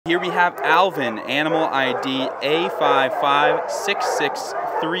Here we have Alvin, animal ID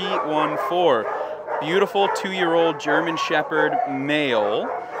A5566314. Beautiful 2-year-old German Shepherd male,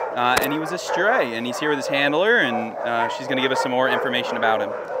 and he was a stray, and he's here with his handler, and she's going to give us some more information about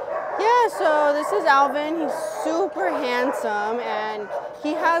him. Yeah, so this is Alvin. He's super handsome, and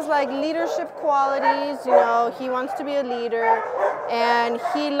he has like leadership qualities. You know, he wants to be a leader, and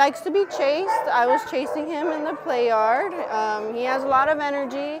he likes to be chased. I was chasing him in the play yard. He has a lot of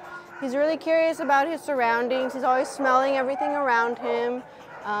energy. He's really curious about his surroundings. He's always smelling everything around him.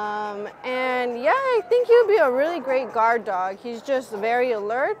 And yeah, I think he would be a really great guard dog. He's just very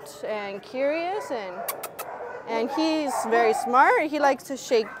alert and curious, and he's very smart. He likes to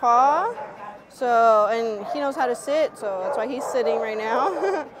shake paw, and he knows how to sit, so that's why he's sitting right now.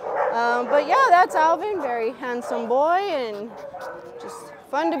 But yeah, that's Alvin, very handsome boy and just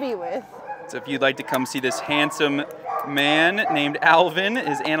fun to be with. So if you'd like to come see this handsome man named Alvin,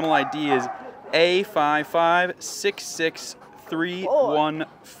 his animal ID is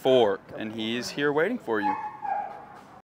A5566314, and he's here waiting for you.